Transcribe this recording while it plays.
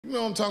You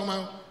know what I'm talking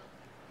about?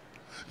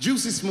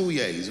 Jussie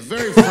Smollett. He's a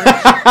very French,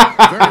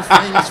 very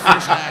famous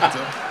French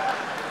actor.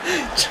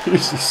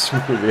 Jussie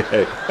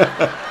Smollett.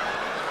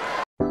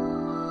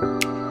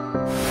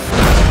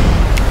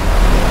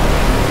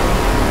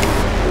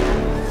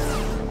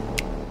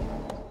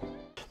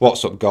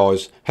 What's up,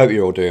 guys? Hope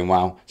you're all doing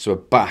well. So we're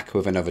back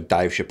with another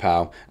Dave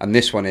Chapelle, and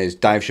this one is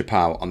Dave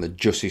Chapelle on the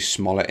Jussie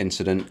Smollett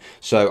incident.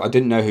 So I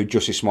didn't know who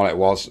Jussie Smollett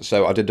was,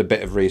 so I did a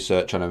bit of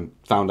research on him,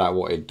 found out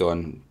what he'd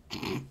done.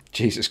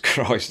 Jesus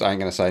Christ, I ain't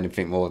gonna say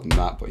anything more than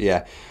that, but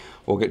yeah,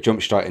 we'll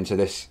jump straight into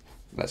this.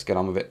 Let's get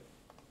on with it.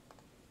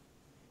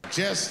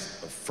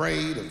 Just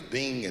afraid of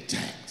being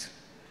attacked.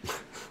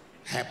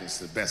 Happens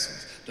to the best of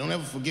us. Don't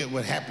ever forget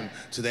what happened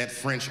to that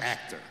French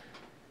actor.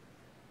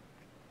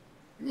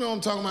 You know what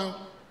I'm talking about?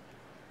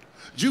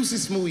 Jussie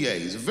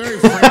Smollett. He's a very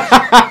French,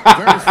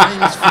 very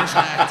famous French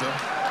actor.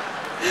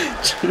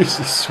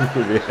 Jussie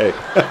Smollett.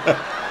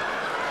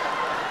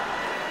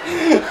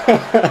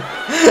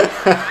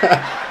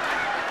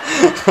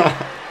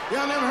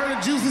 Y'all never heard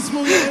of Jussie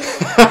Smollett?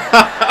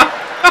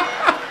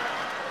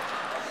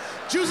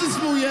 Jussie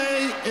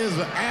Smollett is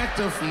an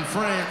actor from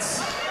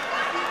France.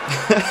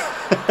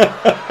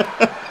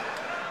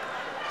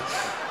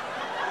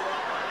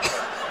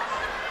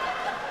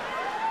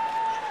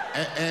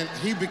 And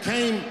he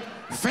became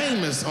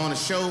famous on a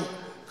show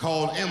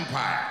called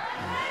Empire.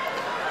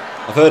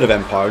 I've heard of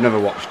Empire, I've never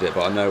watched it,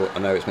 but I know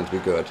it's meant to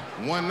be good.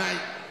 One night,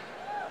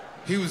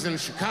 he was in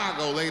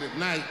Chicago late at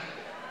night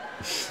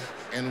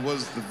and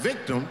was the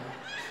victim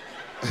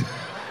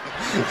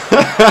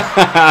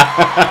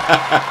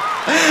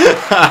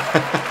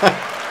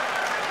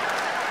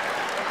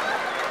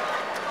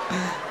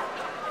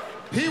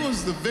he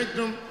was the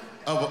victim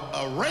of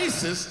a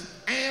racist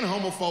and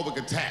homophobic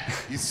attack.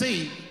 You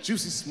see,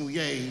 Jussie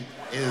Smollett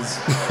is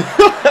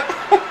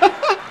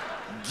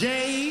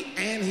gay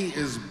and he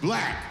is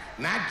black,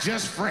 not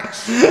just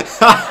French.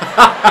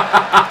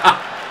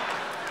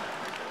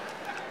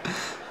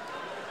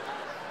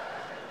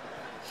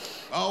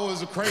 Oh, it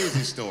was a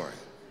crazy story.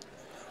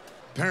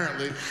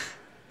 Apparently,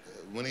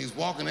 when he was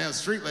walking down the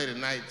street late at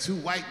night, two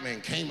white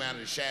men came out of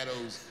the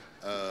shadows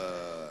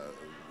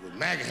with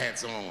MAGA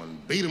hats on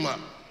and beat him up.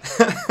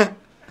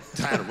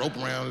 Tied a rope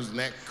around his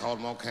neck, called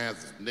him all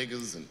kinds of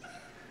niggas,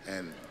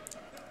 and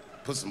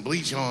put some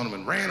bleach on him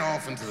and ran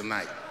off into the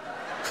night.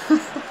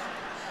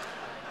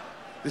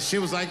 This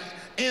shit was like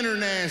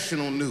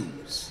international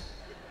news.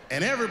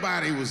 And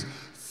everybody was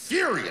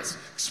furious,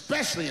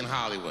 especially in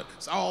Hollywood.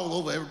 It's all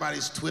over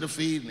everybody's Twitter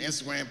feed and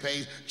Instagram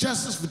page.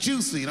 Justice for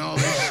Jussie and all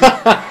that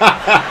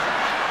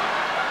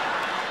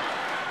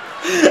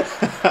shit.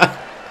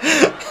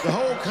 The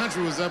whole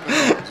country was up in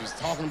arms. He was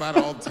talking about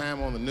it all the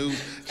time on the news.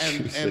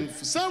 And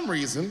for some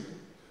reason,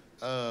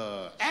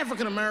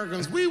 African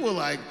Americans, we were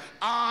like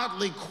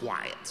oddly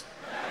quiet.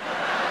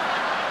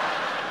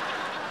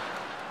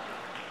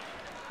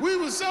 We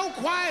were so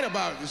quiet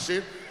about this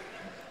shit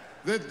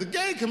that the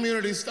gay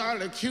community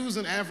started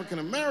accusing African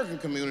American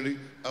community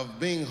of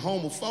being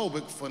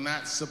homophobic for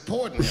not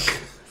supporting him.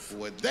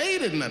 What they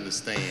didn't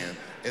understand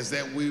is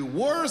that we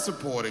were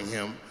supporting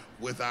him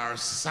with our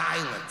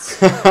silence.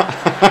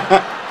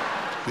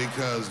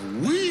 Because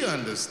we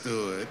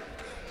understood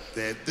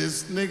that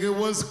this nigga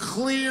was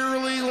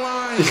clearly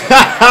lying.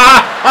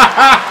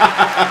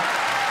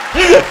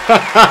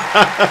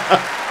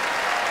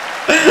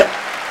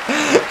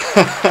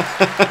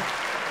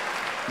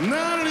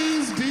 None of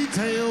these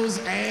details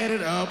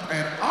added up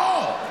at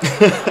all.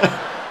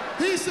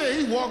 He said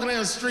he's walking down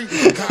the street in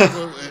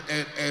Chicago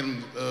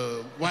and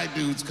white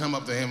dudes come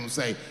up to him and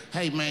say,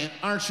 "Hey man,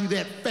 aren't you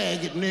that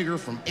faggot nigger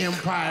from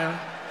Empire?"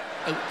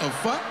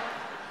 Fuck?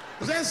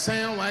 Does that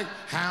sound like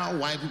how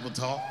white people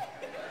talk?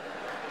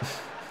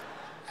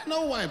 I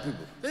know white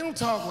people. They don't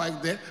talk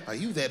like that. Are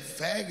you that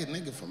faggot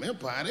nigga from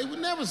Empire? They would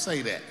never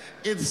say that.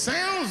 It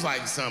sounds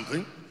like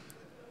something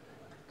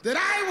that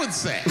I would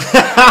say.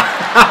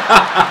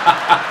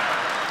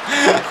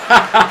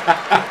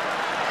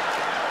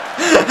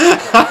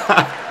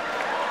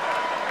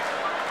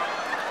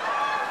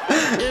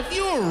 If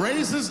you're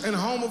racist and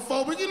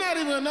homophobic, you're not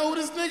even gonna know who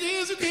this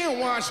nigga is. You can't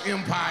watch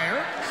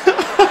Empire.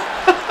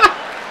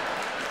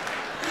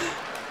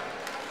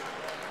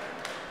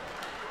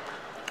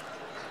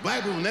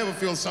 Black people never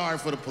feel sorry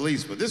for the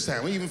police, but this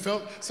time we even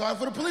felt sorry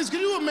for the police. Can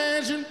you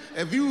imagine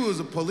if you was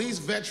a police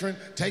veteran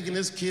taking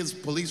this kid's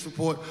police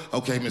report?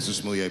 Okay, Mr.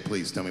 Smollett,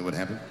 please tell me what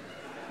happened.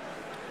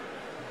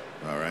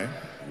 All right,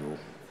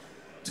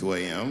 2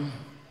 a.m.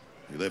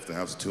 You left the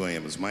house at 2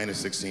 a.m. It's minus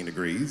 16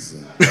 degrees.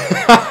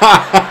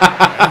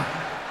 Right.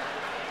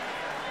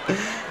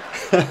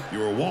 You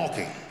were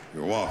walking.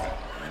 You were walking.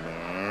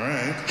 All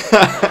right.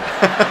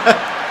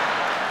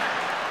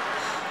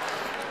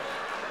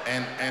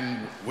 And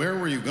where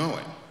were you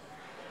going?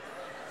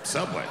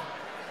 Subway.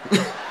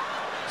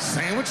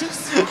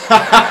 Sandwiches?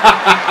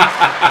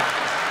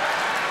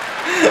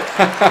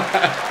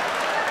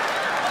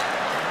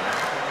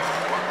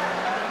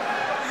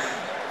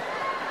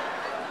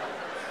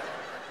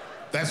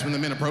 That's when the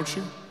men approached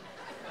you?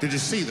 Did you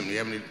see them? Do you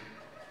have any?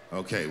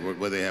 Okay, what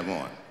do they have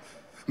on?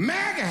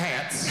 MAGA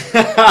hats.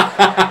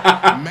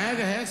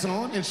 MAGA hats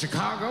on in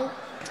Chicago.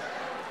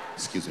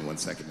 Excuse me one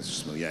second,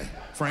 Mr. Smollett.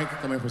 Frank,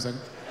 come here for a second.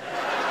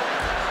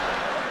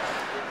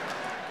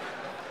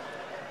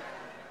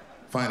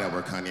 Find out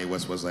where Kanye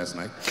West was last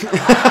night.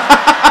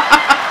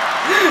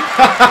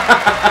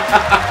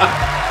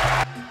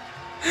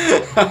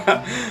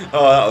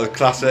 Oh, that was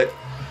classic.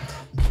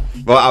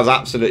 Well, that was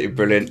absolutely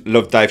brilliant.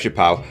 Love Dave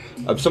Chapelle.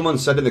 Someone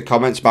said in the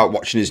comments about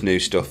watching his new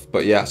stuff,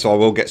 but yeah, so I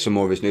will get some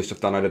more of his new stuff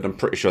downloaded. I'm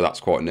pretty sure that's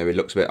quite new. He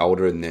looks a bit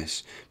older in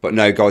this, but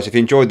no, guys, if you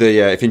enjoyed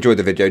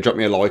the video, drop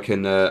me a like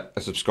and a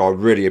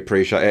subscribe. Really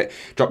appreciate it.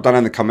 Drop down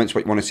in the comments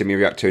what you want to see me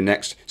react to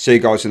next. See you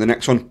guys in the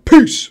next one.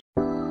 Peace.